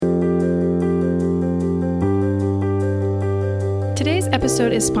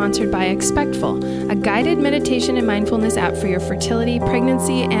episode is sponsored by Expectful, a guided meditation and mindfulness app for your fertility,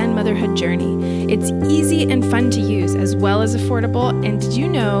 pregnancy, and motherhood journey. It's easy and fun to use, as well as affordable. And did you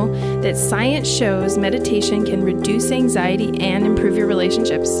know that science shows meditation can reduce anxiety and improve your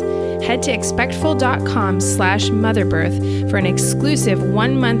relationships? Head to expectful.com/motherbirth for an exclusive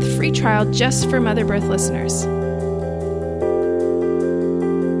 1-month free trial just for Motherbirth listeners.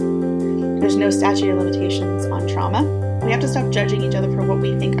 There's no statute of limitations on trauma. We have to stop judging each other for what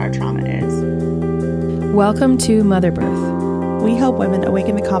we think our trauma is. Welcome to Motherbirth. We help women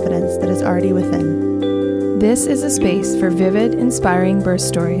awaken the confidence that is already within. This is a space for vivid, inspiring birth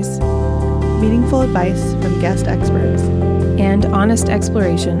stories, meaningful advice from guest experts, and honest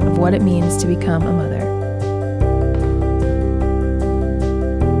exploration of what it means to become a mother.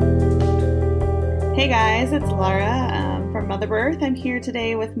 Hey guys, it's Laura from Motherbirth. I'm here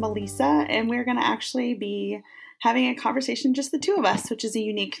today with Melissa, and we're going to actually be having a conversation, just the two of us, which is a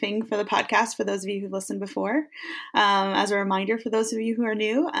unique thing for the podcast for those of you who listened before. As a reminder, for those of you who are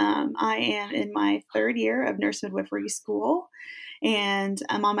new, I am in my 3rd year of nurse midwifery school, and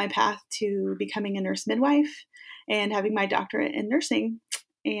I'm on my path to becoming a nurse midwife and having my doctorate in nursing.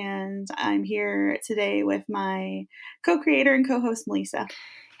 And I'm here today with my co-creator and co-host, Melissa.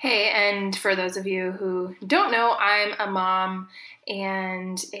 Hey, and for those of you who don't know, I'm a mom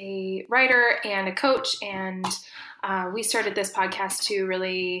and a writer and a coach, and we started this podcast to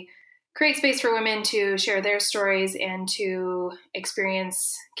really create space for women to share their stories and to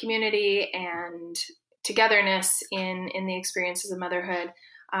experience community and togetherness in the experiences of motherhood.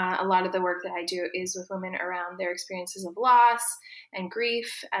 A lot of the work that I do is with women around their experiences of loss and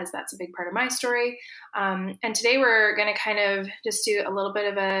grief, as that's a big part of my story. And today we're going to kind of just do a little bit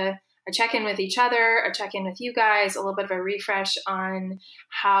of a check-in with each other, a check-in with you guys, a little bit of a refresh on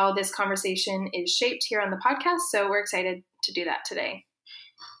how this conversation is shaped here on the podcast. So we're excited to do that today.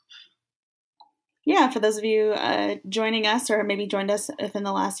 Yeah, for those of you joining us or maybe joined us within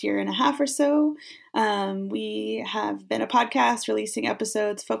the last year and a half or so, we have been a podcast releasing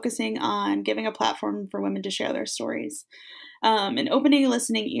episodes focusing on giving a platform for women to share their stories. And opening a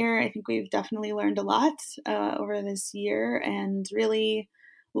listening ear, I think we've definitely learned a lot over this year, and really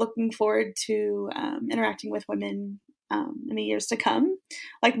looking forward to interacting with women in the years to come.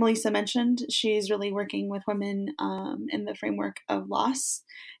 Like Melissa mentioned, she's really working with women in the framework of loss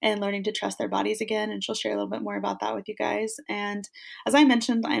and learning to trust their bodies again. And she'll share a little bit more about that with you guys. And as I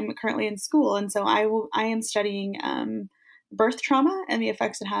mentioned, I'm currently in school. And so I am studying birth trauma and the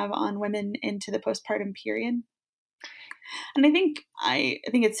effects it have on women into the postpartum period. And I think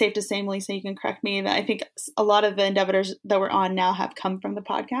it's safe to say, Melissa, you can correct me, that I think a lot of the endeavors that we're on now have come from the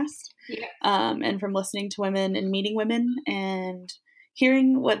podcast. Yeah. And from listening to women and meeting women and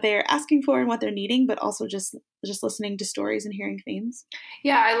hearing what they're asking for and what they're needing, but also just listening to stories and hearing themes.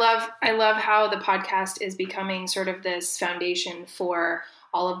 Yeah, I love how the podcast is becoming sort of this foundation for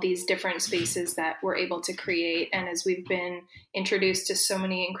all of these different spaces that we're able to create. And as we've been introduced to so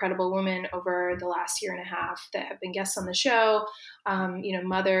many incredible women over the last year and a half that have been guests on the show,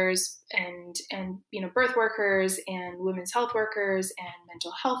 mothers and birth workers and women's health workers and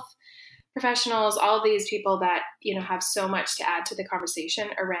mental health professionals, all of these people that, have so much to add to the conversation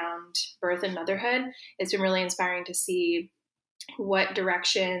around birth and motherhood. It's been really inspiring to see what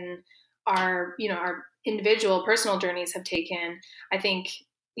direction our individual personal journeys have taken. I think,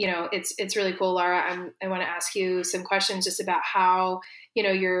 it's really cool, Laura. I want to ask you some questions just about how,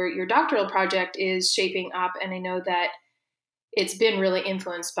 your doctoral project is shaping up. And I know that it's been really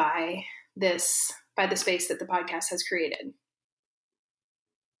influenced by the space that the podcast has created.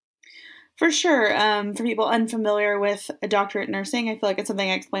 For sure. For people unfamiliar with a doctorate in nursing, I feel like it's something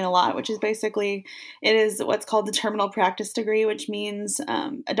I explain a lot, which is basically, it is what's called the terminal practice degree, which means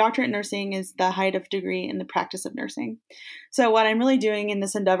a doctorate in nursing is the height of degree in the practice of nursing. So what I'm really doing in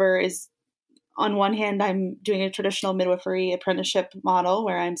this endeavor is, on one hand, I'm doing a traditional midwifery apprenticeship model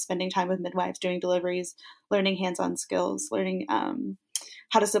where I'm spending time with midwives, doing deliveries, learning hands-on skills, learning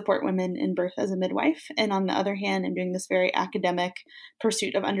how to support women in birth as a midwife. And on the other hand, I'm doing this very academic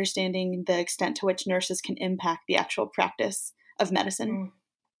pursuit of understanding the extent to which nurses can impact the actual practice of medicine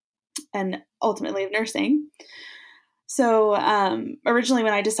and ultimately of nursing. So originally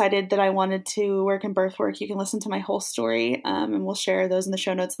when I decided that I wanted to work in birth work, you can listen to my whole story, and we'll share those in the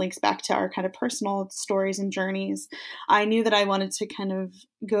show notes, links back to our kind of personal stories and journeys. I knew that I wanted to kind of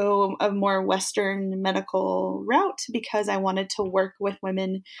go a more Western medical route because I wanted to work with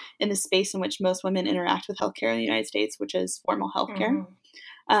women in the space in which most women interact with healthcare in the United States, which is formal healthcare.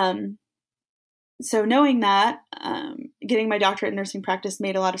 So knowing that, getting my doctorate in nursing practice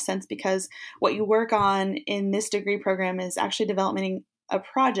made a lot of sense, because what you work on in this degree program is actually developing a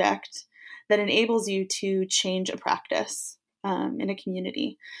project that enables you to change a practice in a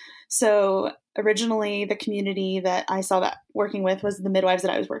community. So originally, the community that I saw that working with was the midwives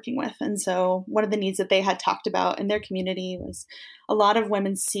that I was working with. And so one of the needs that they had talked about in their community was a lot of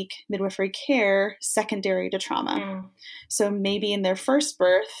women seek midwifery care secondary to trauma. Mm. So maybe in their first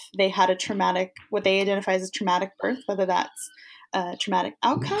birth, they had a traumatic, what they identify as a traumatic birth, whether that's a traumatic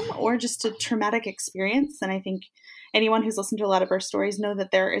outcome or just a traumatic experience. And I think anyone who's listened to a lot of birth stories know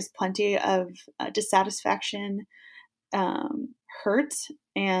that there is plenty of dissatisfaction, hurt,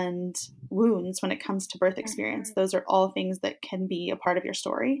 and wounds when it comes to birth experience. Those are all things that can be a part of your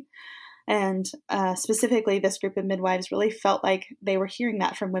story. And specifically, this group of midwives really felt like they were hearing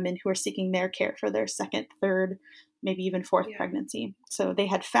that from women who are seeking their care for their second, third, maybe even fourth pregnancy. So they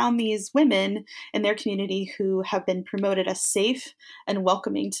had found these women in their community who have been promoted as safe and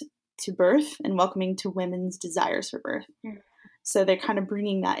welcoming to birth and welcoming to women's desires for birth. So they're kind of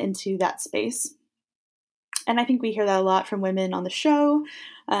bringing that into that space. And I think we hear that a lot from women on the show,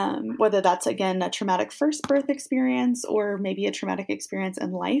 whether that's, again, a traumatic first birth experience or maybe a traumatic experience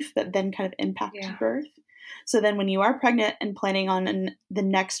in life that then kind of impacted birth. So then when you are pregnant and planning on the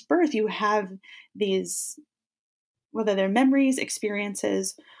next birth, you have these, whether they're memories,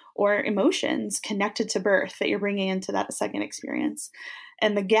 experiences, or emotions connected to birth that you're bringing into that second experience.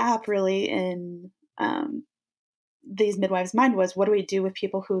 And the gap really in these midwives' mind was, what do we do with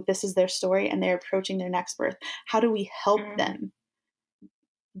people who this is their story and they're approaching their next birth? How do we help them?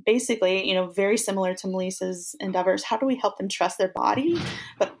 Basically, very similar to Melissa's endeavors, how do we help them trust their body?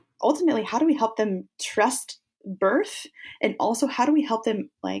 But ultimately, how do we help them trust birth? And also, how do we help them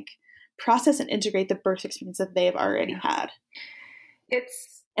process and integrate the birth experience that they have already had? I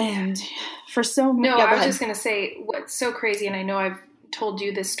was just going to say what's so crazy, and I know I've told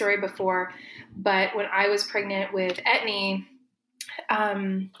you this story before, but when I was pregnant with Etney,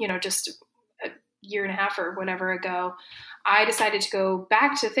 just a year and a half or whatever ago, I decided to go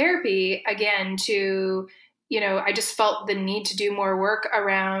back to therapy again to, I just felt the need to do more work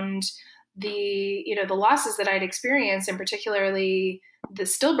around the losses that I'd experienced, and particularly the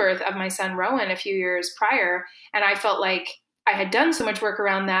stillbirth of my son, Rowan, a few years prior. And I felt like I had done so much work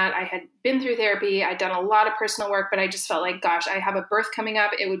around that. I had been through therapy. I'd done a lot of personal work, but I just felt like, gosh, I have a birth coming up.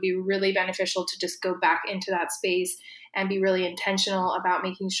 It would be really beneficial to just go back into that space and be really intentional about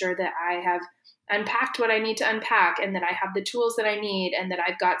making sure that I have unpacked what I need to unpack, and that I have the tools that I need, and that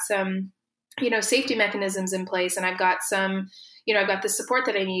I've got some, safety mechanisms in place, and I've got some, I've got the support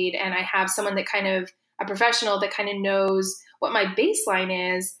that I need, and I have someone that a professional that kind of knows what my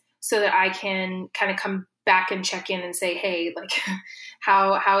baseline is, so that I can kind of come back and check in and say, hey,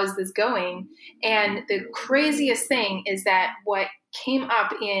 how is this going? And the craziest thing is that what came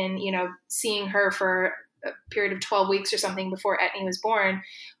up in, seeing her for a period of 12 weeks or something before Etney was born,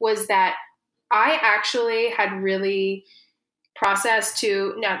 was that I actually had really processed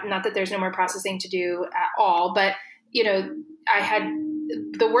to, not that there's no more processing to do at all, but, I had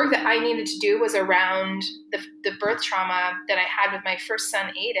the work that I needed to do was around the birth trauma that I had with my first son,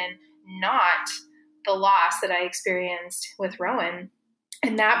 Aiden, not the loss that I experienced with Rowan.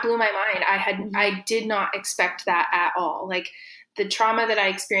 And that blew my mind. I did not expect that at all. The trauma that I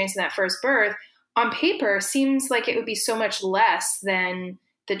experienced in that first birth on paper seems like it would be so much less than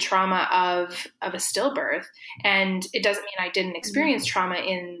the trauma of a stillbirth. And it doesn't mean I didn't experience trauma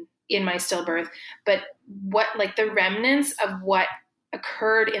in my stillbirth, but what, the remnants of what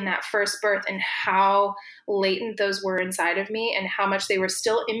occurred in that first birth and how latent those were inside of me, and how much they were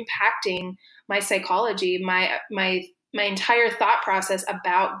still impacting my psychology, my entire thought process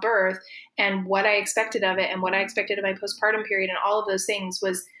about birth, and what I expected of it, and what I expected of my postpartum period, and all of those things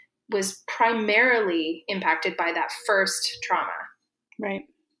was primarily impacted by that first trauma. Right.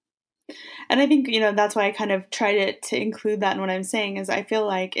 And I think, that's why I kind of tried to include that in what I'm saying, is I feel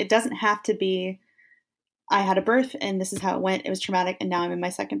like it doesn't have to be, I had a birth and this is how it went. It was traumatic and now I'm in my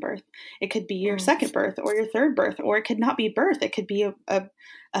second birth. It could be your second birth or your third birth, or it could not be birth. It could be a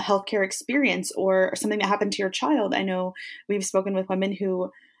healthcare experience or something that happened to your child. I know we've spoken with women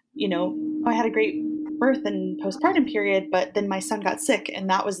who, I had a great birth and postpartum period, but then my son got sick, and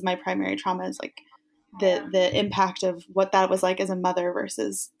that was my primary trauma, is the impact of what that was like as a mother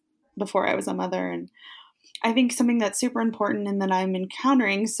versus before I was a mother. And I think something that's super important and that I'm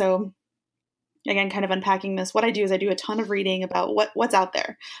encountering, so again, kind of unpacking this, what I do is I do a ton of reading about what's out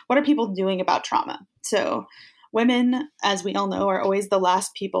there. What are people doing about trauma? So women, as we all know, are always the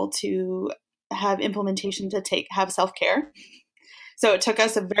last people to have implementation to have self-care. So it took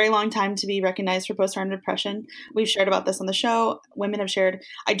us a very long time to be recognized for postpartum depression. We've shared about this on the show. Women have shared.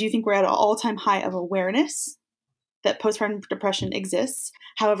 I do think we're at an all-time high of awareness that postpartum depression exists.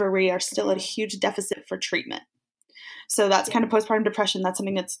 However, we are still at a huge deficit for treatment. So that's kind of postpartum depression. That's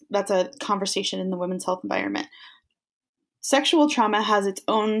something that's a conversation in the women's health environment. Sexual trauma has its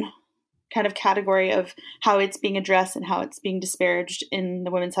own kind of category of how it's being addressed and how it's being disparaged in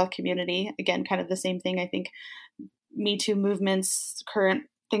the women's health community. Again, kind of the same thing. I think Me Too movements, current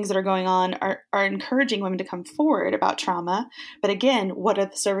things that are going on are encouraging women to come forward about trauma. But again, what are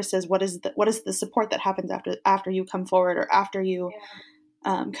the services? What is the support that happens after you come forward or after you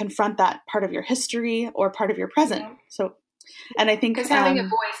confront that part of your history or part of your present? Yeah. So, and I think because having a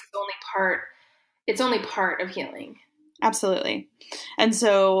voice is only part of healing. Absolutely. And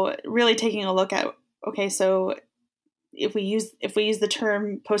so really taking a look at, okay, so if we use the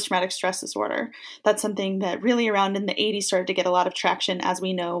term post-traumatic stress disorder, that's something that really around in the 80s started to get a lot of traction, as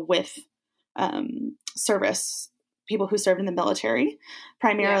we know, with service, people who served in the military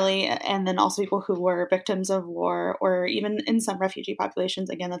primarily, and then also people who were victims of war, or even in some refugee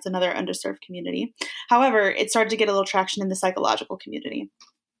populations. Again, that's another underserved community. However, it started to get a little traction in the psychological community.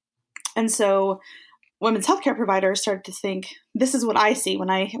 And so women's healthcare providers started to think, this is what I see when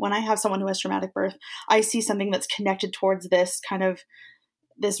I have someone who has traumatic birth. I see something that's connected towards this kind of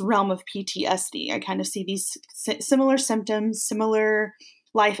this realm of PTSD. I kind of see these similar symptoms, similar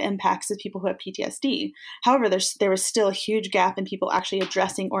life impacts as people who have PTSD. However, there was still a huge gap in people actually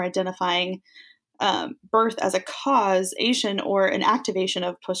addressing or identifying birth as a causation or an activation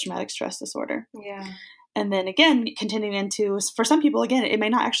of post-traumatic stress disorder. Yeah. And then again, continuing into, for some people, again, it may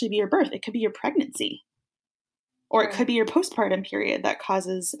not actually be your birth. It could be your pregnancy. Or it could be your postpartum period that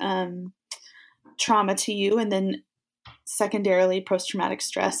causes trauma to you, and then secondarily post-traumatic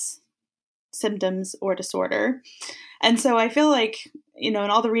stress symptoms or disorder. And so I feel like, in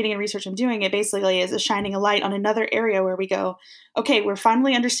all the reading and research I'm doing, it basically is shining a light on another area where we go, okay, we're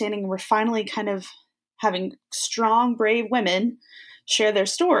finally understanding, we're finally kind of having strong, brave women share their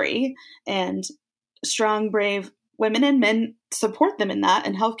story, and strong, brave women and men support them in that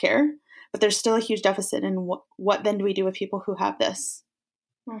in healthcare. But there's still a huge deficit in what then do we do with people who have this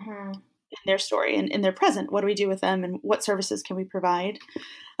in their story and in their present? What do we do with them, and what services can we provide?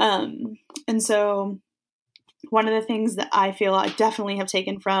 And so one of the things that I feel I definitely have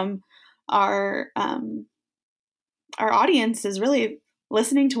taken from our audience is really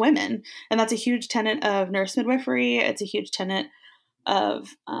listening to women. And that's a huge tenet of nurse midwifery. It's a huge tenet of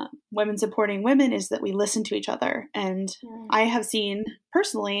women supporting women, is that we listen to each other. And I have seen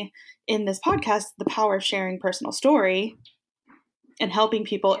personally in this podcast the power of sharing personal story and helping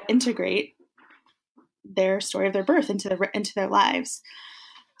people integrate their story of their birth into their lives.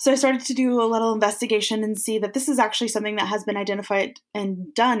 So I started to do a little investigation and see that this is actually something that has been identified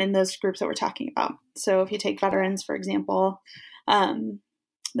and done in those groups that we're talking about. So if you take veterans, for example,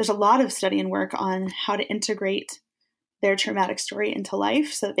 there's a lot of study and work on how to integrate their traumatic story into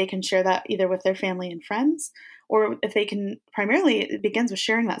life so that they can share that either with their family and friends, or if they can, primarily it begins with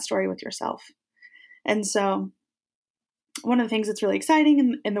sharing that story with yourself. And so one of the things that's really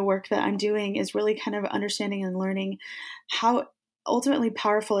exciting in the work that I'm doing is really kind of understanding and learning how ultimately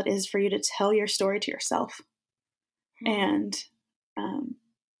powerful it is for you to tell your story to yourself, and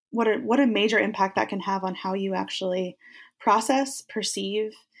what a major impact that can have on how you actually process,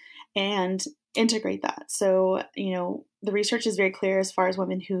 perceive, and integrate that. So, the research is very clear as far as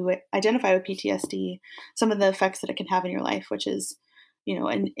women who identify with PTSD, some of the effects that it can have in your life, which is,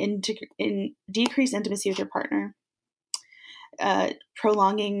 in decreased intimacy with your partner,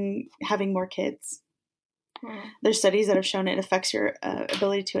 prolonging having more kids. There's studies that have shown it affects your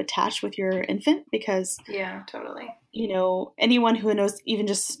ability to attach with your infant, because totally. Anyone who knows even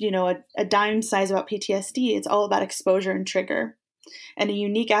just, a dime size about PTSD, it's all about exposure and trigger. And a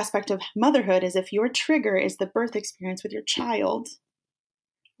unique aspect of motherhood is if your trigger is the birth experience with your child,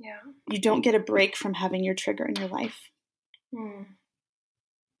 you don't get a break from having your trigger in your life.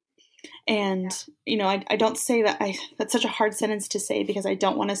 And, I don't say that that's such a hard sentence to say, because I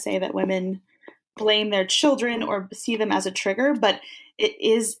don't want to say that women blame their children or see them as a trigger, but it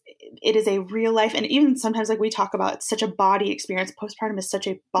is a real life. And even sometimes, like we talk about, it's such a body experience. Postpartum is such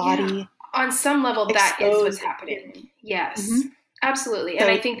a body. On some level, that is what's happening. Yes. Absolutely. And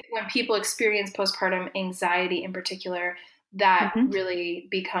I think when people experience postpartum anxiety in particular, that really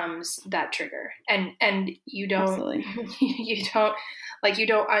becomes that trigger. And you don't, you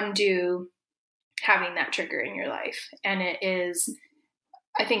don't undo having that trigger in your life. And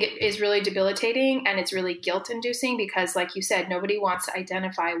I think it is really debilitating, and it's really guilt inducing, because like you said, nobody wants to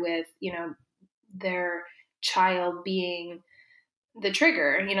identify with, their child being the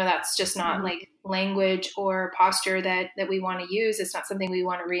trigger. That's just not like language or posture that we want to use. It's not something we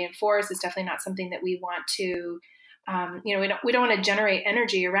want to reinforce. It's definitely not something that we want to, we don't want to generate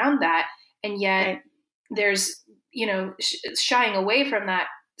energy around that. And yet Right. there's, shying away from that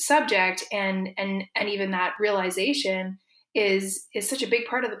subject and even that realization is such a big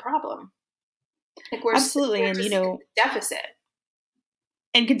part of the problem. Like Absolutely. And, deficit.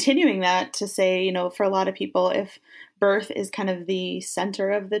 And continuing that to say, for a lot of people, if birth is kind of the center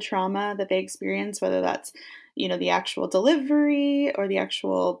of the trauma that they experience, whether that's, the actual delivery or the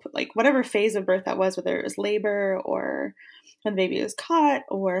actual, like whatever phase of birth that was, whether it was labor or when the baby was caught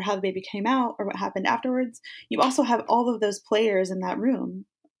or how the baby came out or what happened afterwards, you also have all of those players in that room.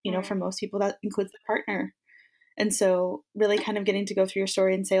 For most people, that includes the partner. And so really kind of getting to go through your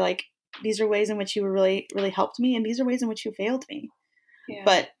story and say, like, these are ways in which you really, really helped me, and these are ways in which you failed me. Yeah.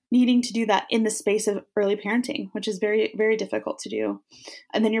 But needing to do that in the space of early parenting, which is very, very difficult to do.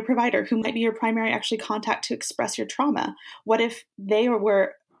 And then your provider, who might be your primary actually contact to express your trauma. What if they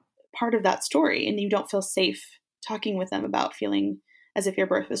were part of that story and you don't feel safe talking with them about feeling as if your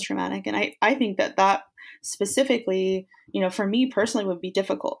birth was traumatic? And I think that specifically, for me personally would be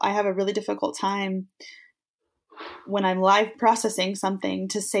difficult. I have a really difficult time when I'm live processing something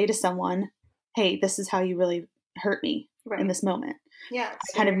to say to someone, hey, this is how you really hurt me in this moment. Yeah,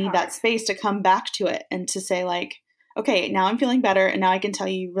 I kind of need that space to come back to it and to say, like, okay, now I'm feeling better and now I can tell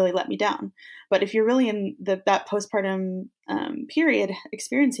you really let me down. But if you're really in that postpartum period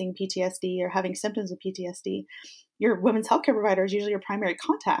experiencing PTSD or having symptoms of PTSD, your women's healthcare provider is usually your primary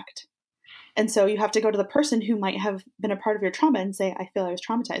contact. And so you have to go to the person who might have been a part of your trauma and say, I feel I was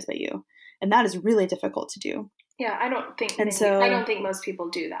traumatized by you. And that is really difficult to do. Yeah, I don't think most people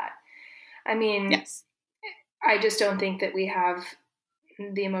do that. I mean, yes. I just don't think that we have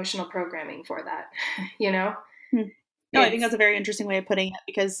the emotional programming for that, No, I think that's a very interesting way of putting it,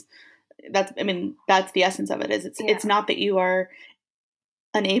 because that's the essence of it. It's not that you are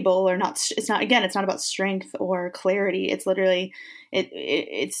unable or not. It's not about strength or clarity. It's literally,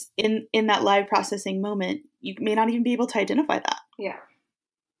 it's in that live processing moment, you may not even be able to identify that.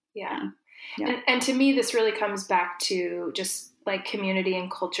 Yeah. And to me, this really comes back to just like community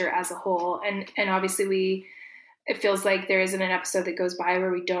and culture as a whole. And obviously it feels like there isn't an episode that goes by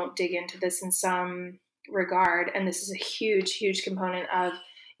where we don't dig into this in some regard. And this is a huge, huge component of,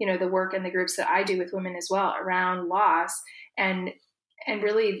 the work and the groups that I do with women as well around loss and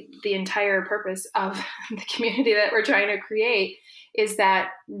really the entire purpose of the community that we're trying to create is that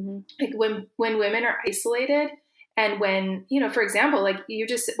like when women are isolated and when, for example, like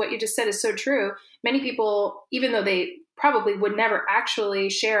what you just said is so true. Many people, even though they probably would never actually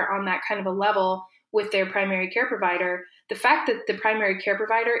share on that kind of a level with their primary care provider, the fact that the primary care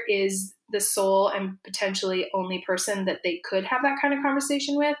provider is the sole and potentially only person that they could have that kind of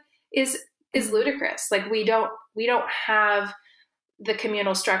conversation with is ludicrous. Like we don't have the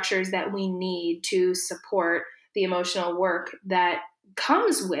communal structures that we need to support the emotional work that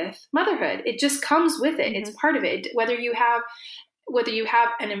comes with motherhood. It just comes with it. It's part of it. Whether you have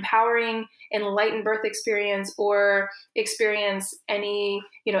an empowering, enlightened birth experience or experience any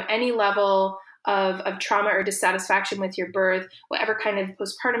level of trauma or dissatisfaction with your birth, whatever kind of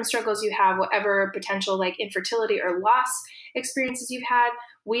postpartum struggles you have, whatever potential like infertility or loss experiences you've had,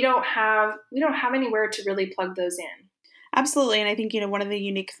 we don't have anywhere to really plug those in. Absolutely. And I think, one of the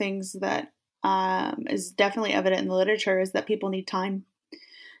unique things that is definitely evident in the literature is that people need time.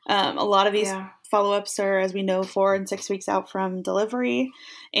 A lot of these follow-ups are, as we know, 4 and 6 weeks out from delivery.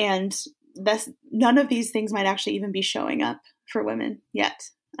 And none of these things might actually even be showing up for women yet.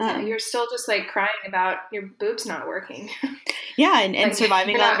 You're still just like crying about your boobs not working. Yeah. And like,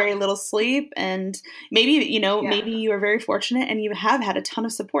 surviving on very little sleep. And maybe, maybe you are very fortunate and you have had a ton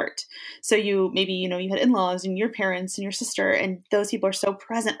of support. So you had in-laws and your parents and your sister, and those people are so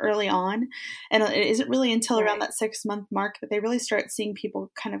present early on. And it isn't really until around that 6-month mark that they really start seeing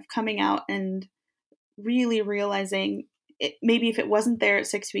people kind of coming out and really realizing it, maybe if it wasn't there at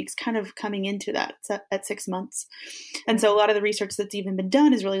 6 weeks, kind of coming into that at 6 months. And so a lot of the research that's even been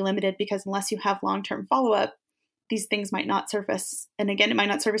done is really limited, because unless you have long-term follow-up, these things might not surface. And again, it might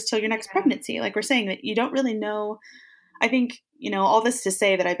not surface till your next pregnancy. Like we're saying, that you don't really know. I think, all this to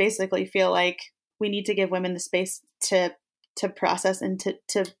say that I basically feel like we need to give women the space to process and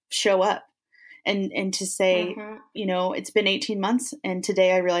to show up and to say, it's been 18 months and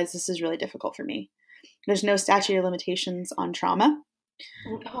today I realize this is really difficult for me. There's no statute of limitations on trauma.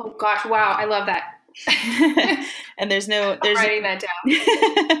 Oh gosh. Wow. I love that. And there's writing that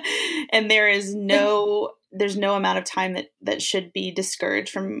down. And there's no amount of time that should be discouraged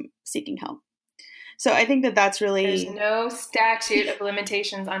from seeking help. So I think that that's There's really... no statute of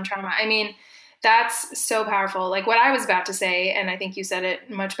limitations on trauma. I mean, that's so powerful. Like what I was about to say, and I think you said it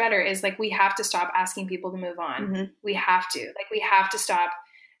much better, is like we have to stop asking people to move on. Mm-hmm. We have to. Like we have to stop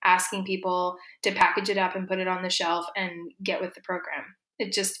asking people to package it up and put it on the shelf and get with the program.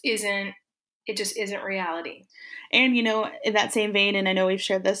 It just isn't reality. And, you know, in that same vein, and I know we've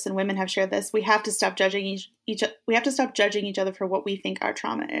shared this and women have shared this, we have to stop judging we have to stop judging each other for what we think our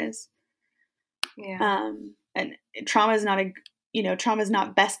trauma is. Yeah. And trauma is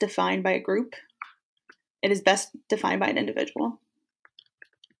not best defined by a group. It is best defined by an individual.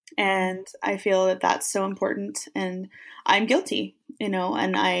 And I feel that that's so important. And I'm guilty, you know,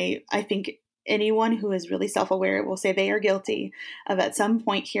 and I think anyone who is really self-aware will say they are guilty of at some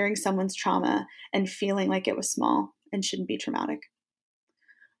point hearing someone's trauma and feeling like it was small and shouldn't be traumatic.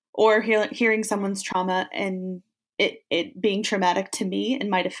 Or hearing someone's trauma and it being traumatic to me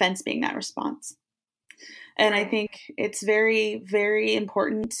and my defense being that response. And I think it's very, very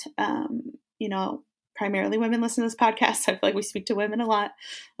important, you know, primarily women listen to this podcast. I feel like we speak to women a lot.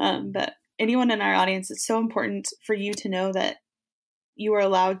 But anyone in our audience, it's so important for you to know that you are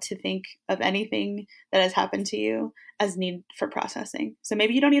allowed to think of anything that has happened to you as need for processing. So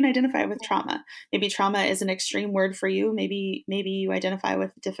maybe you don't even identify with trauma. Maybe trauma is an extreme word for you. Maybe you identify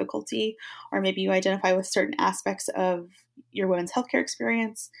with difficulty, or maybe you identify with certain aspects of your women's healthcare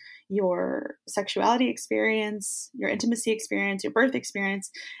experience, your sexuality experience, your intimacy experience, your birth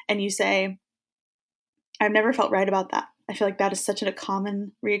experience, and you say, I've never felt right about that. I feel like that is such a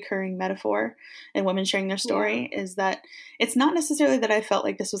common reoccurring metaphor in women sharing their story, is that it's not necessarily that I felt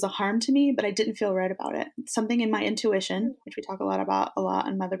like this was a harm to me, but I didn't feel right about it. Something in my intuition, which we talk a lot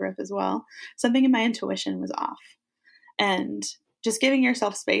on Mother Birth as well, something in my intuition was off. And just giving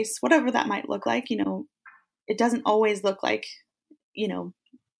yourself space, whatever that might look like, you know, it doesn't always look like, you know,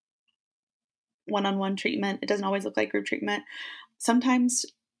 one-on-one treatment. It doesn't always look like group treatment. Sometimes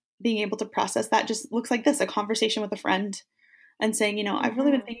being able to process that just looks like this, a conversation with a friend and saying, you know, I've really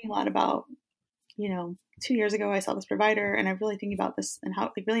been thinking a lot about, you know, 2 years ago I saw this provider and I'm really thinking about this and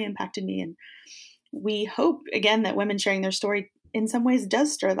how it really impacted me. And we hope, again, that women sharing their story in some ways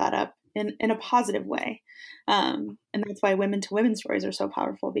does stir that up in a positive way. And that's why women to women stories are so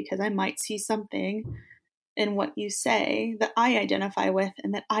powerful, because I might see something in what you say that I identify with,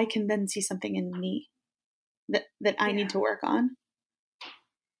 and that I can then see something in me that I need to work on,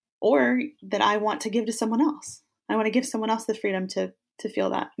 or that I want to give to someone else. I want to give someone else the freedom to feel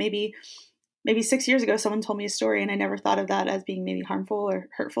that. Maybe 6 years ago, someone told me a story and I never thought of that as being maybe harmful or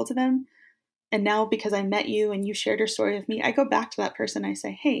hurtful to them. And now, because I met you and you shared your story with me, I go back to that person and I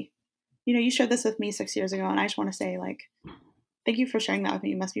say, hey, you know, you shared this with me 6 years ago. And I just want to say, like, thank you for sharing that with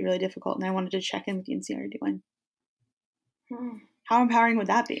me. It must be really difficult. And I wanted to check in with you and see how you're doing. How empowering would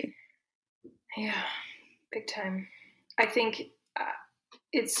that be? Yeah, big time. I think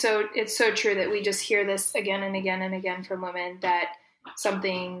it's so true that we just hear this again and again and again from women, that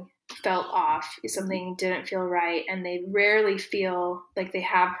something felt off, something didn't feel right, and they rarely feel like they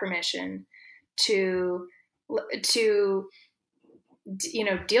have permission to you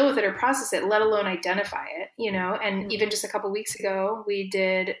know, deal with it or process it, let alone identify it, you know. And even just a couple weeks ago, we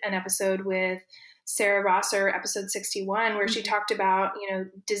did an episode with Sarah Rosser, episode 61, where she talked about, you know,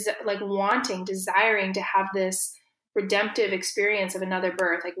 desiring to have this redemptive experience of another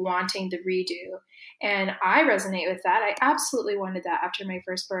birth, like wanting the redo. And I resonate with that. I absolutely wanted that after my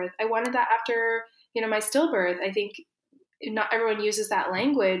first birth. I wanted that after, you know, my stillbirth. I think not everyone uses that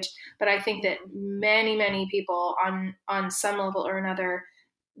language, but I think that many, many people on some level or another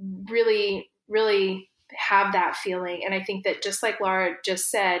really, really have that feeling. And I think that, just like Laura just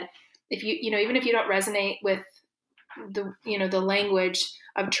said, if you know, even if you don't resonate with the, you know, the language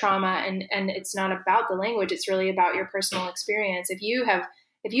of trauma, and it's not about the language, it's really about your personal experience. If you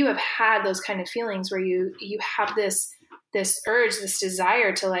have had those kind of feelings where you have this urge, this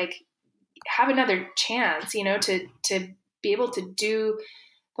desire to like have another chance, you know, to be able to do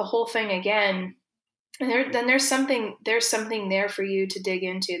the whole thing again, and then there's something there for you to dig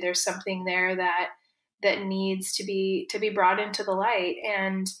into. There's something there that needs to be brought into the light.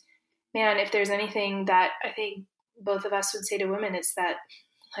 And man, if there's anything that I think both of us would say to women, it's that,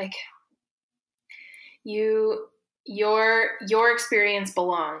 like, your experience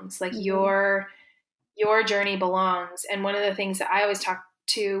belongs, like your journey belongs. And one of the things that I always talk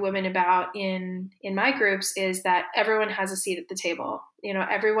to women about in my groups is that everyone has a seat at the table.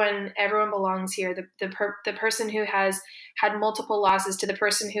 Everyone belongs here. The person who has had multiple losses to the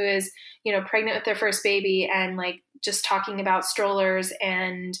person who is, pregnant with their first baby and like just talking about strollers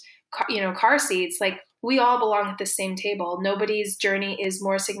and, car seats, like we all belong at the same table. Nobody's journey is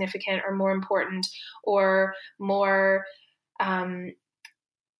more significant or more important or more,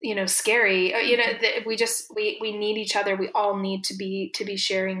 scary. We need each other. We all need to be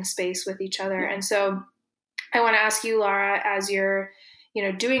sharing space with each other. And so I want to ask you, Laura, as you're,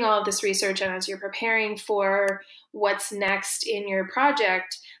 doing all of this research and as you're preparing for what's next in your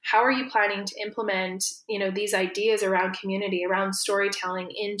project, how are you planning to implement, these ideas around community, around storytelling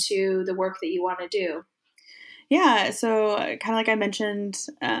into the work that you want to do? Yeah, so kind of like I mentioned,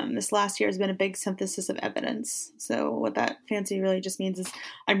 this last year has been a big synthesis of evidence. So what that fancy really just means is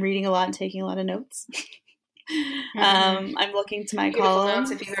I'm reading a lot and taking a lot of notes. I'm looking to my Beautiful columns.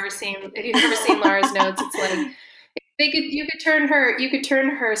 Notes. If you've ever seen Laura's notes, it's like you could turn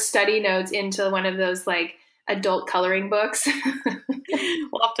her study notes into one of those like adult coloring books.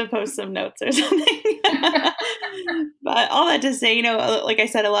 We'll have to post some notes or something. But all that to say, like I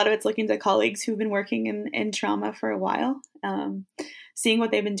said, a lot of it's looking to colleagues who've been working in trauma for a while, seeing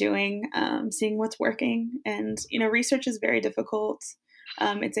what they've been doing, seeing what's working. And, research is very difficult.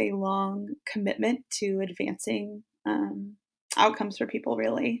 It's a long commitment to advancing outcomes for people,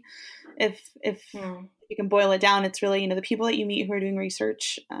 really. If you can boil it down, it's really, the people that you meet who are doing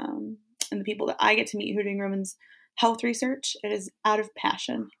research and the people that I get to meet who are doing women's health research, it is out of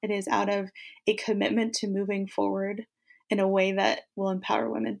passion. It is out of a commitment to moving forward in a way that will empower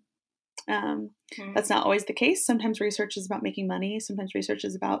women. That's not always the case. Sometimes research is about making money. Sometimes research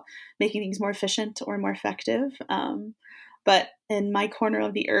is about making things more efficient or more effective. But in my corner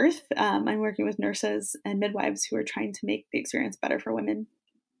of the earth, I'm working with nurses and midwives who are trying to make the experience better for women.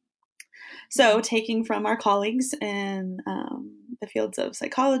 So taking from our colleagues in the fields of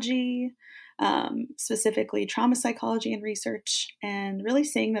psychology, specifically trauma psychology and research, and really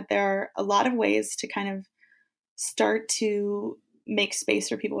seeing that there are a lot of ways to kind of start to make space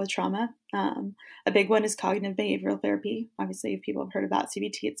for people with trauma. A big one is cognitive behavioral therapy. Obviously, if people have heard about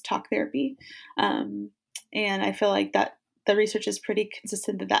CBT, it's talk therapy. And I feel like that the research is pretty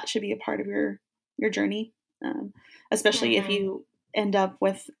consistent that should be a part of your journey, especially if you end up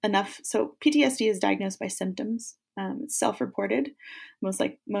with enough. So PTSD is diagnosed by symptoms. It's self-reported, most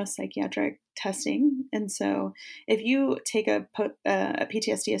psychiatric testing. And so if you take a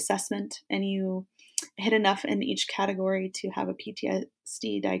PTSD assessment and you hit enough in each category to have a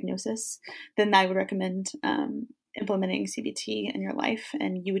PTSD diagnosis, then I would recommend implementing CBT in your life.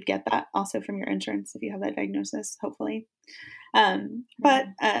 And you would get that also from your insurance if you have that diagnosis, hopefully. But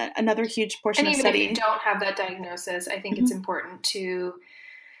another huge portion of study. If you don't have that diagnosis, I think it's important to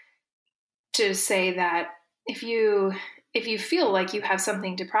say that if you feel like you have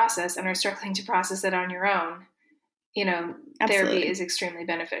something to process and are struggling to process it on your own, therapy is extremely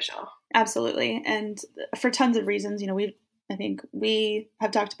beneficial. Absolutely. And for tons of reasons, I think we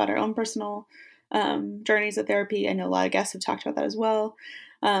have talked about our own personal journeys of therapy. I know a lot of guests have talked about that as well.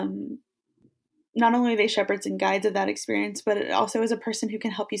 Not only are they shepherds and guides of that experience, but it also is a person who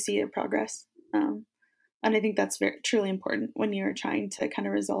can help you see your progress. And I think that's truly important when you're trying to kind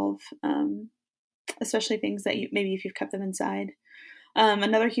of resolve, especially things that maybe if you've kept them inside.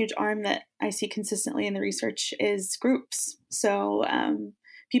 Another huge arm that I see consistently in the research is groups. So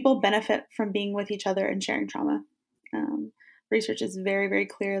people benefit from being with each other and sharing trauma. Research is very, very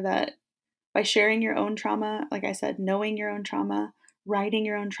clear that by sharing your own trauma, like I said, knowing your own trauma, writing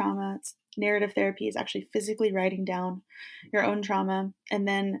your own trauma, narrative therapy is actually physically writing down your own trauma and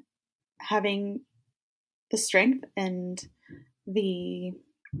then having the strength and the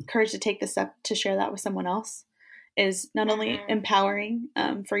courage to take the step to share that with someone else is not only empowering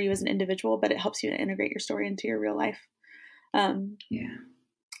for you as an individual, but it helps you to integrate your story into your real life. And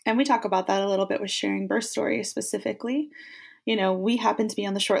we talk about that a little bit with sharing birth stories specifically. We happen to be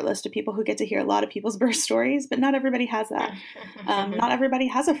on the short list of people who get to hear a lot of people's birth stories, but not everybody has that. Not everybody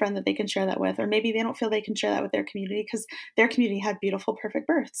has a friend that they can share that with, or maybe they don't feel they can share that with their community because their community had beautiful, perfect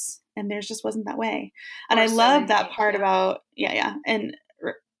births and theirs just wasn't that way. And I love that part about, And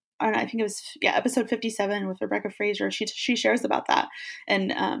I think it was, episode 57 with Rebecca Fraser. She shares about that.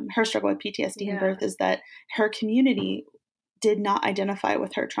 And her struggle with PTSD and birth is that her community did not identify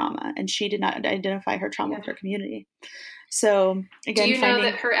with her trauma, and she did not identify her trauma with her community. So again, do you know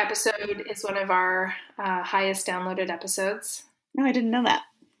that her episode is one of our highest downloaded episodes? No, I didn't know that.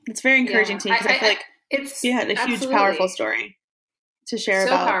 It's very encouraging to me because I feel like you had a huge, powerful story to share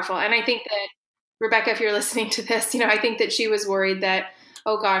about. So powerful. And I think that, Rebecca, if you're listening to this, I think that she was worried that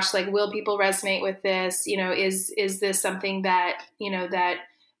oh gosh, like, will people resonate with this? Is this something that, that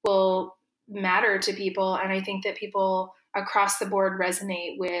will matter to people? And I think that people across the board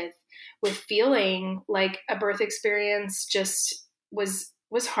resonate with feeling like a birth experience just was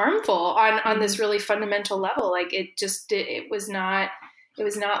harmful on this really fundamental level. Like, it was not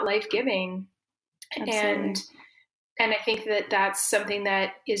life-giving. Absolutely. And I think that that's something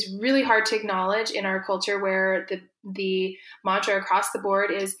that is really hard to acknowledge in our culture, where the mantra across the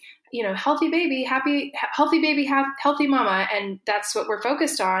board is, healthy baby, healthy mama. And that's what we're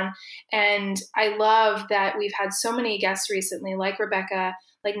focused on. And I love that we've had so many guests recently, like Rebecca,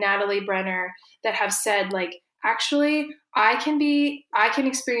 like Natalie Brenner, that have said, like, actually, I can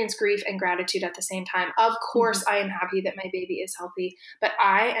experience grief and gratitude at the same time. Of course, I am happy that my baby is healthy, but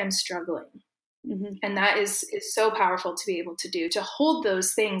I am struggling. Mm-hmm. And that is so powerful to be able to do, to hold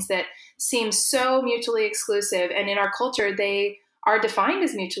those things that seem so mutually exclusive. And in our culture, they are defined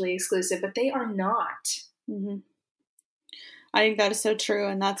as mutually exclusive, but they are not. Mm-hmm. I think that is so true.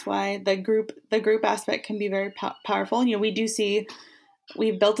 And that's why the group aspect can be very powerful.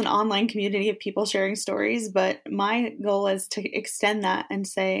 We've built an online community of people sharing stories, but my goal is to extend that and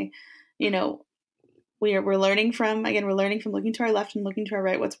say, we're learning from looking to our left and looking to our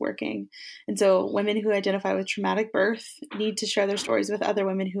right, what's working. And so women who identify with traumatic birth need to share their stories with other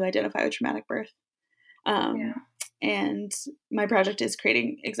women who identify with traumatic birth. And my project is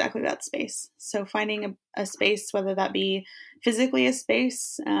creating exactly that space. So finding a space, whether that be physically a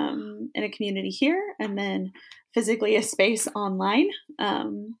space in a community here, and then physically a space online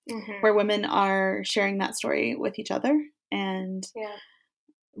where women are sharing that story with each other, and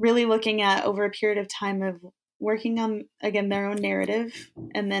really looking at over a period of time of working on, again, their own narrative,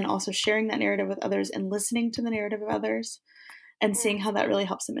 and then also sharing that narrative with others and listening to the narrative of others and seeing how that really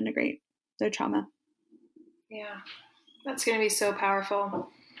helps them integrate their trauma. Yeah. That's going to be so powerful.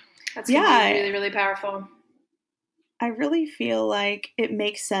 That's going to be really, really powerful. I really feel like it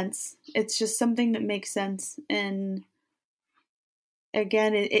makes sense. It's just something that makes sense. And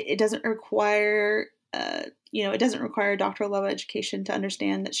again, it doesn't require it doesn't require a doctoral level education to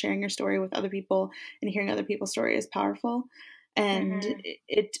understand that sharing your story with other people and hearing other people's story is powerful. And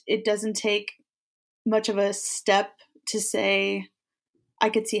it doesn't take much of a step to say, I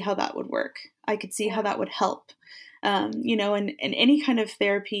could see how that would work. I could see how that would help. And any kind of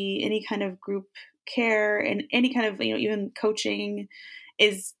therapy, any kind of group care, and any kind of, even coaching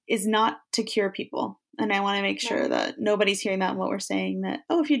is not to cure people. And I want to make sure that nobody's hearing that in what we're saying, that,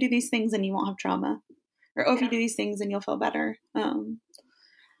 oh, if you do these things, then you won't have trauma. Or, oh, if you do these things, then you'll feel better.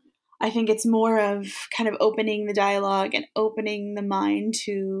 I think it's more of kind of opening the dialogue and opening the mind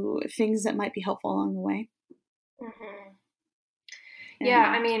to things that might be helpful along the way. Mm-hmm. Yeah,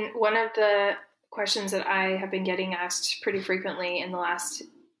 I mean, one of the questions that I have been getting asked pretty frequently in the last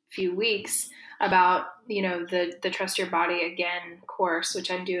few weeks about, the Trust Your Body Again course,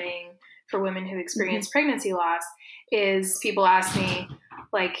 which I'm doing for women who experience pregnancy loss, is people ask me,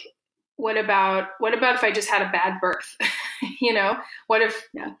 like, what about if I just had a bad birth? What if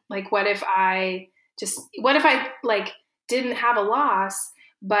I didn't have a loss,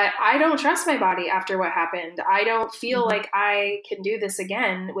 but I don't trust my body after what happened. I don't feel like I can do this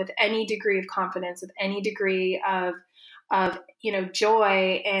again with any degree of confidence, with any degree of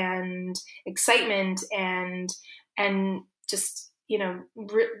joy and excitement and just,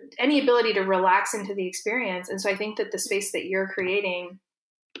 any ability to relax into the experience. And so I think that the space that you're creating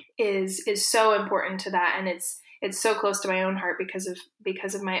is so important to that. And it's so close to my own heart because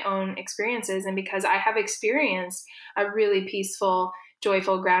of my own experiences, and because I have experienced a really peaceful,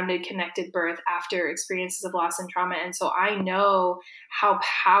 joyful, grounded, connected birth after experiences of loss and trauma. And so I know how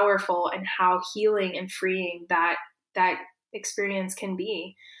powerful and how healing and freeing that experience can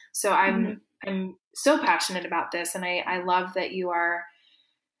be. So I'm so passionate about this. And I love that you are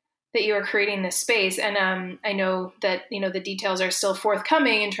creating this space. And I know that, the details are still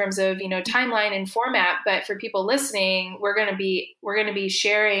forthcoming in terms of, timeline and format, but for people listening, we're going to be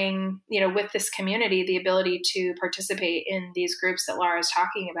sharing, with this community, the ability to participate in these groups that Laura is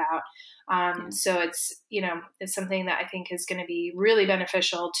talking about. So it's something that I think is going to be really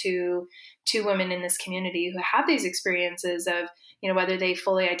beneficial to women in this community who have these experiences of, whether they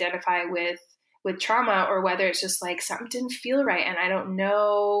fully identify with trauma, or whether it's just like something didn't feel right and I don't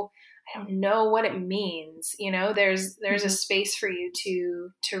know what it means. There's a space for you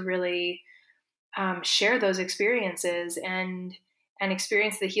to really share those experiences and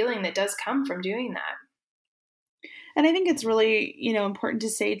experience the healing that does come from doing that. And I think it's really, important to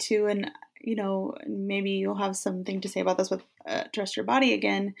say too, and maybe you'll have something to say about this with Trust Your Body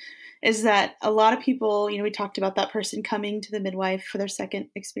again, is that a lot of people, we talked about that person coming to the midwife for their second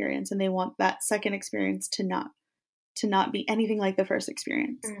experience, and they want that second experience to not be anything like the first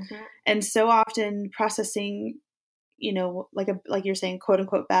experience. Mm-hmm. And so often processing, like you're saying, quote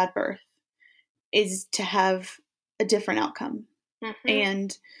unquote, bad birth is to have a different outcome. Mm-hmm.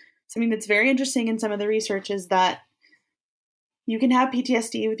 And something that's very interesting in some of the research is that you can have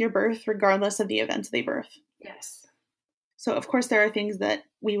PTSD with your birth regardless of the events of the birth. Yes. So of course there are things that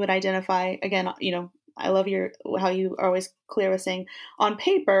we would identify. Again, I love how you are always clear with saying on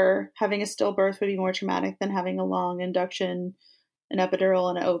paper, having a stillbirth would be more traumatic than having a long induction, an epidural,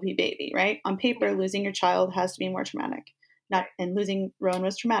 and an OP baby, right? On paper, losing your child has to be more traumatic. And losing Rowan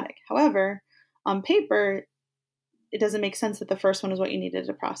was traumatic. However, on paper, it doesn't make sense that the first one is what you needed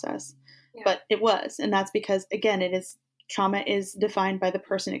to process. Yeah. But it was. And that's because, again, trauma is defined by the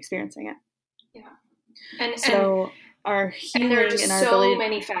person experiencing it. Yeah. Our healing and there are just and our ability,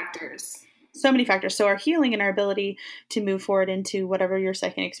 many factors. So many factors. So our healing and our ability to move forward into whatever your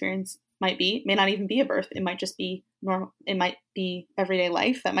second experience might be, it may not even be a birth. It might just be normal. It might be everyday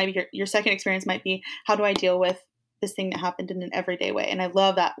life. That might be your second experience might be, how do I deal with this thing that happened in an everyday way? And I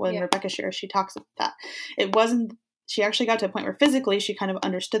love that when Rebecca shares, she talks about that. She actually got to a point where physically she kind of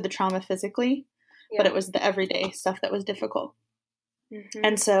understood the trauma physically, but it was the everyday stuff that was difficult.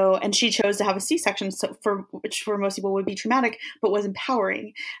 Mm-hmm. And she chose to have a C-section, which for most people would be traumatic, but was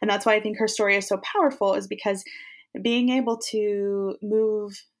empowering. And that's why I think her story is so powerful, is because being able to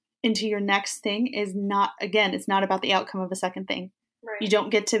move into your next thing is not, again, it's not about the outcome of a second thing. Right. You don't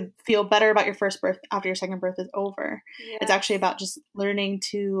get to feel better about your first birth after your second birth is over. Yes. It's actually about just learning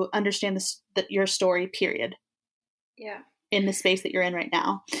to understand your story, period. Yeah. In the space that you're in right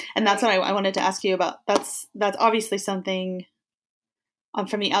now. And that's what I wanted to ask you about. That's obviously something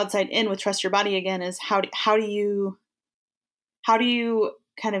from the outside in with Trust Your Body again, is how do you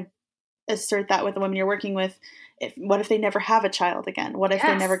kind of assert that with the women you're working with? What if they never have a child again? What if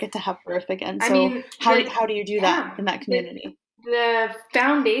they never get to have birth again? So how do you do that in that community? The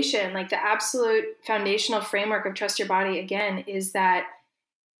foundation, like the absolute foundational framework of Trust Your Body again, is that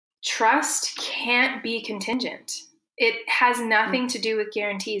trust can't be contingent. It has nothing to do with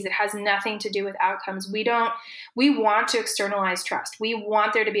guarantees. It has nothing to do with outcomes. We want to externalize trust. We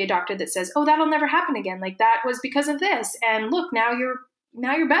want there to be a doctor that says, oh, that'll never happen again. Like, that was because of this. And look, now you're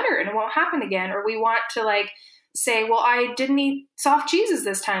better and it won't happen again. Or we want to say, well, I didn't eat soft cheeses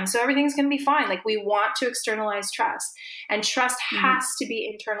this time, so everything's going to be fine. Like, we want to externalize trust, and trust has to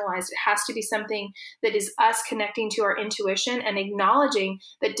be internalized. It has to be something that is us connecting to our intuition and acknowledging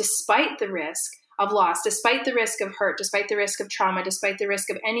that despite the risk of loss, despite the risk of hurt, despite the risk of trauma, despite the risk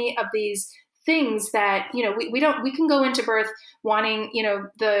of any of these things that, we can go into birth wanting,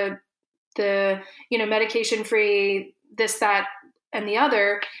 the medication free, this, that, and the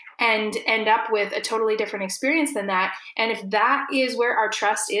other, and end up with a totally different experience than that. And if that is where our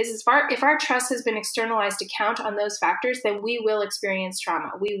trust is, if our trust has been externalized to count on those factors, then we will experience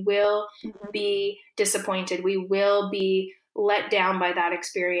trauma. We will be disappointed. We will be let down by that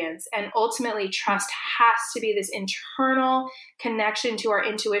experience. And ultimately, trust has to be this internal connection to our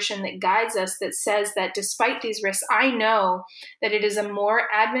intuition that guides us, that says that despite these risks, I know that it is a more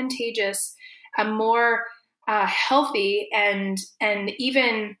advantageous, a more healthy and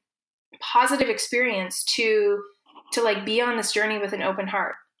even positive experience to be on this journey with an open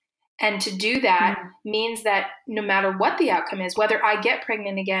heart. And to do that means that no matter what the outcome is, whether I get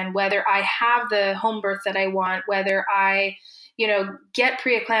pregnant again, whether I have the home birth that I want, whether I, get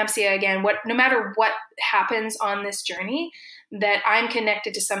preeclampsia again, no matter what happens on this journey, that I'm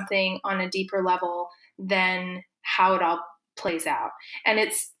connected to something on a deeper level than how it all plays out. And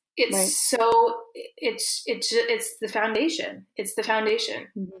it's the foundation. It's the foundation.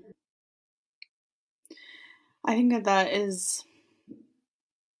 I think that is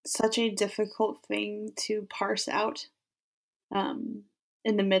such a difficult thing to parse out in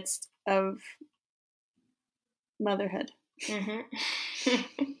the midst of motherhood.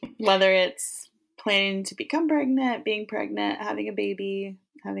 Whether it's planning to become pregnant, being pregnant, having a baby,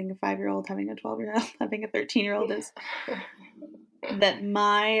 having a 5-year-old, having a 12-year-old, having a 13-year-old, is that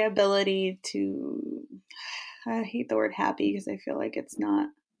my ability to, I hate the word happy because I feel like it's not,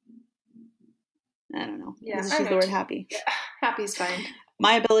 I don't know. Yeah, let's just use the word happy. Yeah, happy is fine.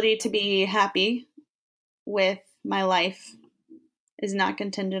 My ability to be happy with my life is not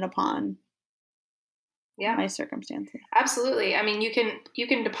contingent upon my circumstances. Absolutely. I mean, you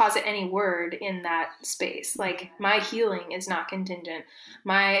can deposit any word in that space. Like, my healing is not contingent.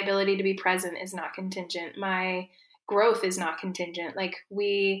 My ability to be present is not contingent. My growth is not contingent. Like,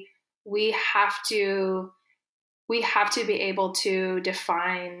 we we have to be able to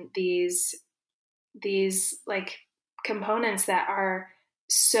define these like components that are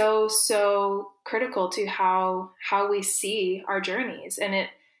so critical to how we see our journeys. And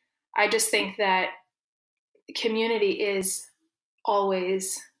I just think that community is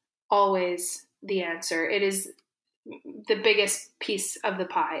always the answer. It is the biggest piece of the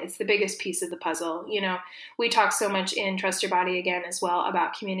pie. It's the biggest piece of the puzzle. We talk so much in Trust Your Body Again as well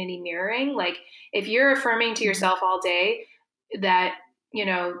about community mirroring. Like, if you're affirming to yourself all day that,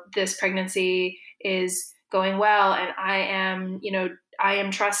 this pregnancy is going well, and I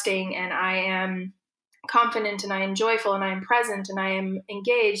am trusting, and I am confident, and I am joyful, and I am present, and I am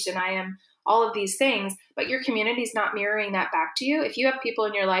engaged, and I am all of these things, but your community is not mirroring that back to you. If you have people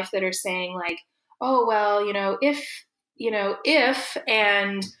in your life that are saying like, oh, well, if,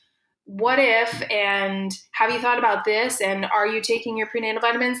 and what if, and have you thought about this? And are you taking your prenatal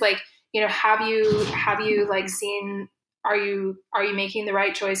vitamins? Like, have you like seen, are you making the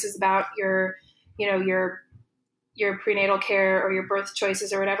right choices about your prenatal care or your birth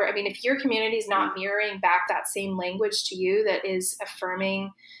choices or whatever? I mean, if your community is not mirroring back that same language to you that is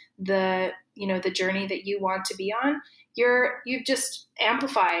affirming the journey that you want to be on, you've just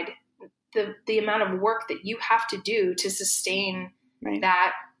amplified the amount of work that you have to do to sustain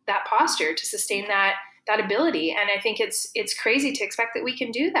that posture, to sustain that ability. And I think it's crazy to expect that we can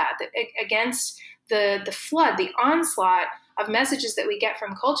do that against the flood, the onslaught of messages that we get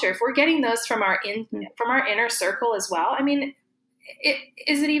from culture. If we're getting those from our inner circle as well, I mean,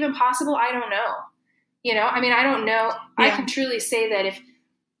 is it even possible? I don't know. I mean, I don't know. Yeah. I can truly say that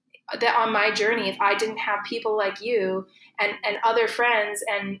that on my journey, if I didn't have people like you and other friends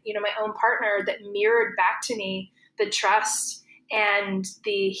and, my own partner that mirrored back to me the trust and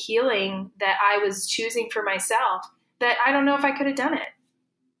the healing that I was choosing for myself, that I don't know if I could have done it.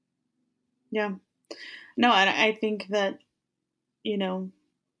 Yeah. No, and I think that,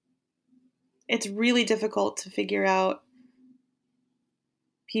 it's really difficult to figure out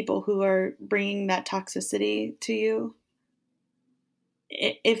people who are bringing that toxicity to you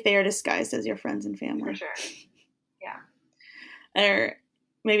if they are disguised as your friends and family. For sure. Yeah. Or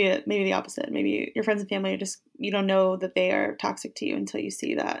maybe the opposite. Maybe your friends and family are just, you don't know that they are toxic to you until you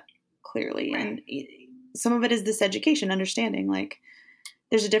see that clearly. Right. And some of it is this education, understanding, like,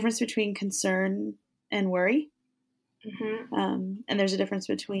 there's a difference between concern and worry. Mm-hmm. And there's a difference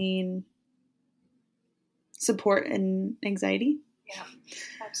between support and anxiety. Yeah,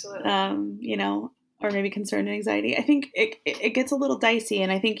 absolutely. Or maybe concern and anxiety. I think it gets a little dicey.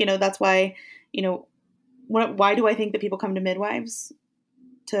 And I think, that's why, why do I think that people come to midwives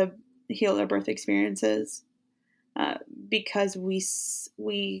to heal their birth experiences? Because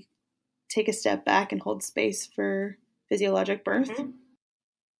we take a step back and hold space for physiologic birth. Mm-hmm.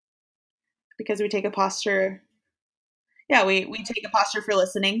 Because we take a posture. Yeah, we take a posture for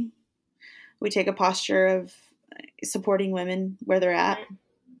listening. We take a posture of supporting women where they're at. Mm-hmm.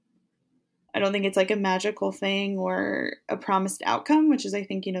 I don't think it's like a magical thing or a promised outcome, which is, I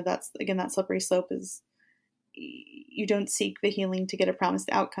think, that's, again, that slippery slope is you don't seek the healing to get a promised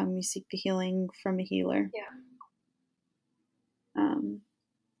outcome. You seek the healing from a healer. Yeah.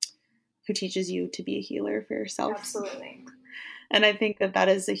 Who teaches you to be a healer for yourself. Absolutely. And I think that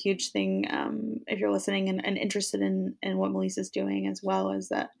is a huge thing. If you're listening and interested in what Melissa's doing, as well, is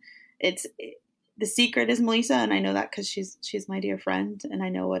that the secret is Melissa. And I know that because she's my dear friend and I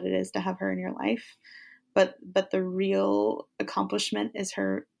know what it is to have her in your life, but the real accomplishment is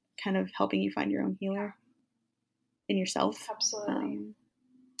her kind of helping you find your own healer in yourself. Absolutely.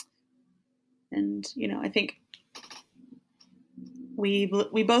 And, I think we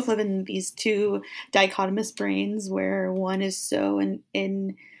both live in these two dichotomous brains where one is so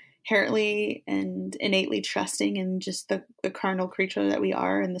inherently and innately trusting in just the carnal creature that we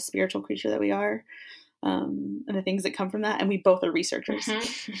are and the spiritual creature that we are, and the things that come from that. And we both are researchers.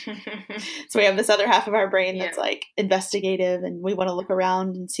 Mm-hmm. So we have this other half of our brain that's like investigative, and we want to look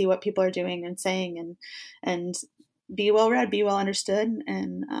around and see what people are doing and saying and be well read, be well understood.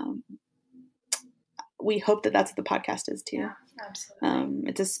 And we hope that that's what the podcast is too. Yeah, absolutely.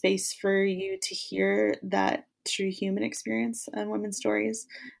 It's a space for you to hear that true human experience and women's stories,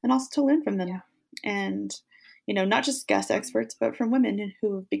 and also to learn from them. Yeah. And, not just guest experts, but from women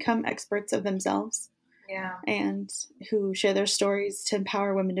who have become experts of themselves. Yeah. And who share their stories to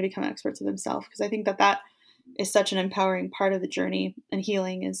empower women to become experts of themselves. Because I think that is such an empowering part of the journey, and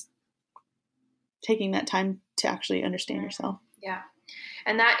healing is taking that time to actually understand yourself. Yeah.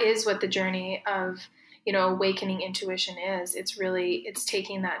 And that is what the journey of, awakening intuition is. It's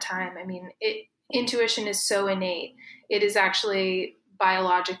taking that time. I mean, intuition is so innate. It is actually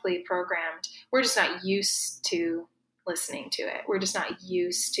biologically programmed. We're just not used to listening to it. We're just not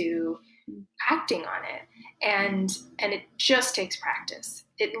used to acting on it. And it just takes practice.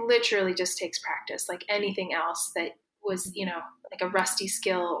 It literally just takes practice, like anything else that was, like a rusty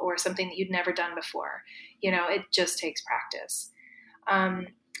skill or something that you'd never done before. It just takes practice.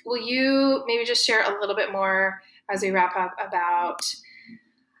 Will you maybe just share a little bit more as we wrap up about,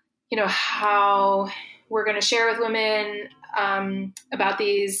 how we're going to share with women about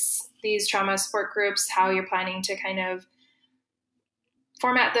these trauma support groups, how you're planning to kind of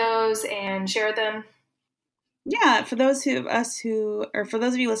format those and share them? Yeah, for those of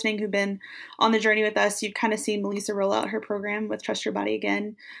you listening who've been on the journey with us, you've kind of seen Melissa roll out her program with Trust Your Body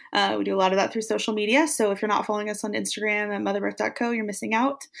Again. We do a lot of that through social media. So if you're not following us on Instagram at motherbirth.co, you're missing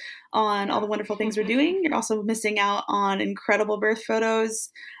out on all the wonderful things we're doing. You're also missing out on incredible birth photos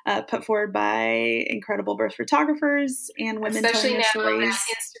put forward by incredible birth photographers and women telling their stories.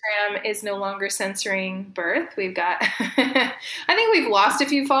 Especially now that Instagram is no longer censoring birth. We've got, I think we've lost a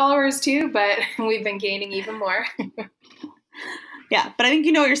few followers too, but we've been gaining even more. Yeah, but I think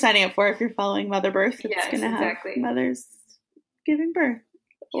you know what you're signing up for if you're following Mother Birth. It's going to have mothers giving birth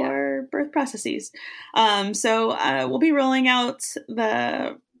or birth processes. So we'll be rolling out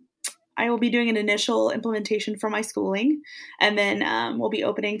I will be doing an initial implementation for my schooling, and then we'll be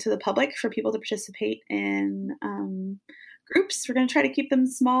opening to the public for people to participate in groups. We're going to try to keep them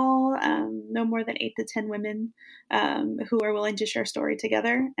small, no more than 8 to 10 women who are willing to share story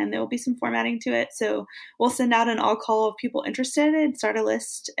together, and there will be some formatting to it. So we'll send out an all call of people interested and start a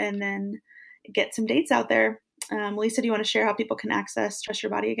list, and then get some dates out there. Lisa, do you want to share how people can access Trust Your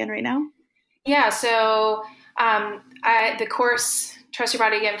Body Again right now? Yeah, so the course Trust Your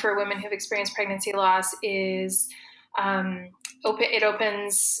Body Again for women who've experienced pregnancy loss is it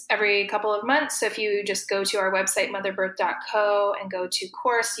opens every couple of months. So if you just go to our website, motherbirth.co, and go to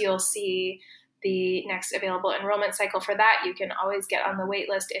course, you'll see the next available enrollment cycle for that. You can always get on the wait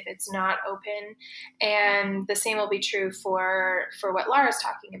list if it's not open. And the same will be true for what Laura's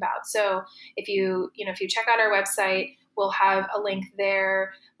talking about. So if you check out our website, we'll have a link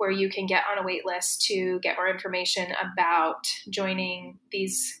there where you can get on a wait list to get more information about joining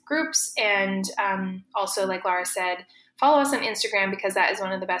these groups. And also, like Laura said, follow us on Instagram, because that is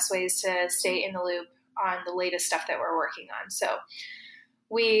one of the best ways to stay in the loop on the latest stuff that we're working on. So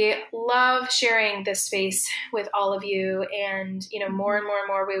we love sharing this space with all of you. And, more and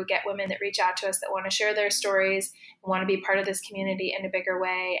more, we would get women that reach out to us that want to share their stories, and want to be part of this community in a bigger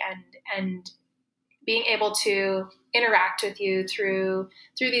way. And being able to interact with you through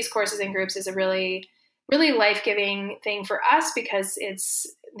these courses and groups is a really, really life-giving thing for us, because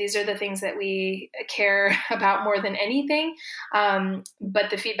these are the things that we care about more than anything.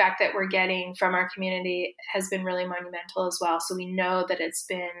 But the feedback that we're getting from our community has been really monumental as well. So we know that it's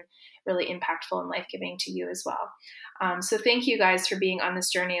been really impactful and life-giving to you as well. So thank you guys for being on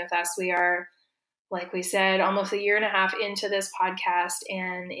this journey with us. We are, like we said, almost 1.5 years into this podcast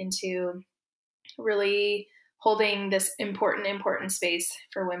and into really holding this important space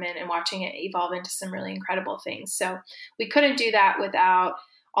for women and watching it evolve into some really incredible things. So we couldn't do that without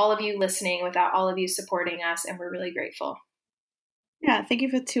all of you listening, without all of you supporting us, and we're really grateful. Yeah, thank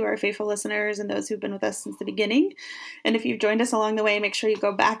you to our faithful listeners and those who've been with us since the beginning. And if you've joined us along the way, make sure you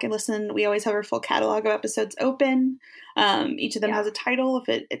go back and listen. We always have our full catalog of episodes open. Each of them has a title. If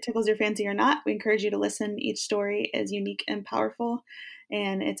it tickles your fancy or not, we encourage you to listen. Each story is unique and powerful,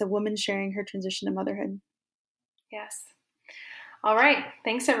 and it's a woman sharing her transition to motherhood. Yes. All right.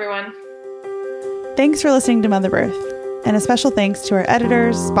 Thanks, everyone. Thanks for listening to Mother Birth. And a special thanks to our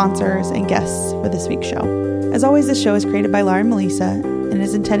editors, sponsors, and guests for this week's show. As always, this show is created by Laura and Melissa and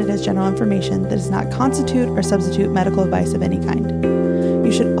is intended as general information that does not constitute or substitute medical advice of any kind.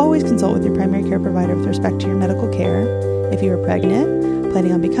 You should always consult with your primary care provider with respect to your medical care if you are pregnant,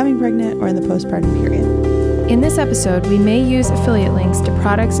 planning on becoming pregnant, or in the postpartum period. In this episode, we may use affiliate links to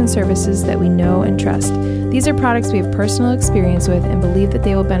products and services that we know and trust. These are products we have personal experience with and believe that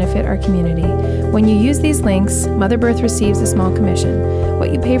they will benefit our community. When you use these links, Mother Birth receives a small commission.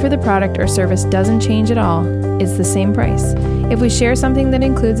 What you pay for the product or service doesn't change at all. It's the same price. If we share something that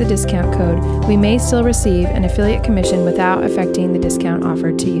includes a discount code, we may still receive an affiliate commission without affecting the discount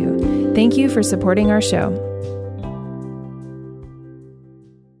offered to you. Thank you for supporting our show.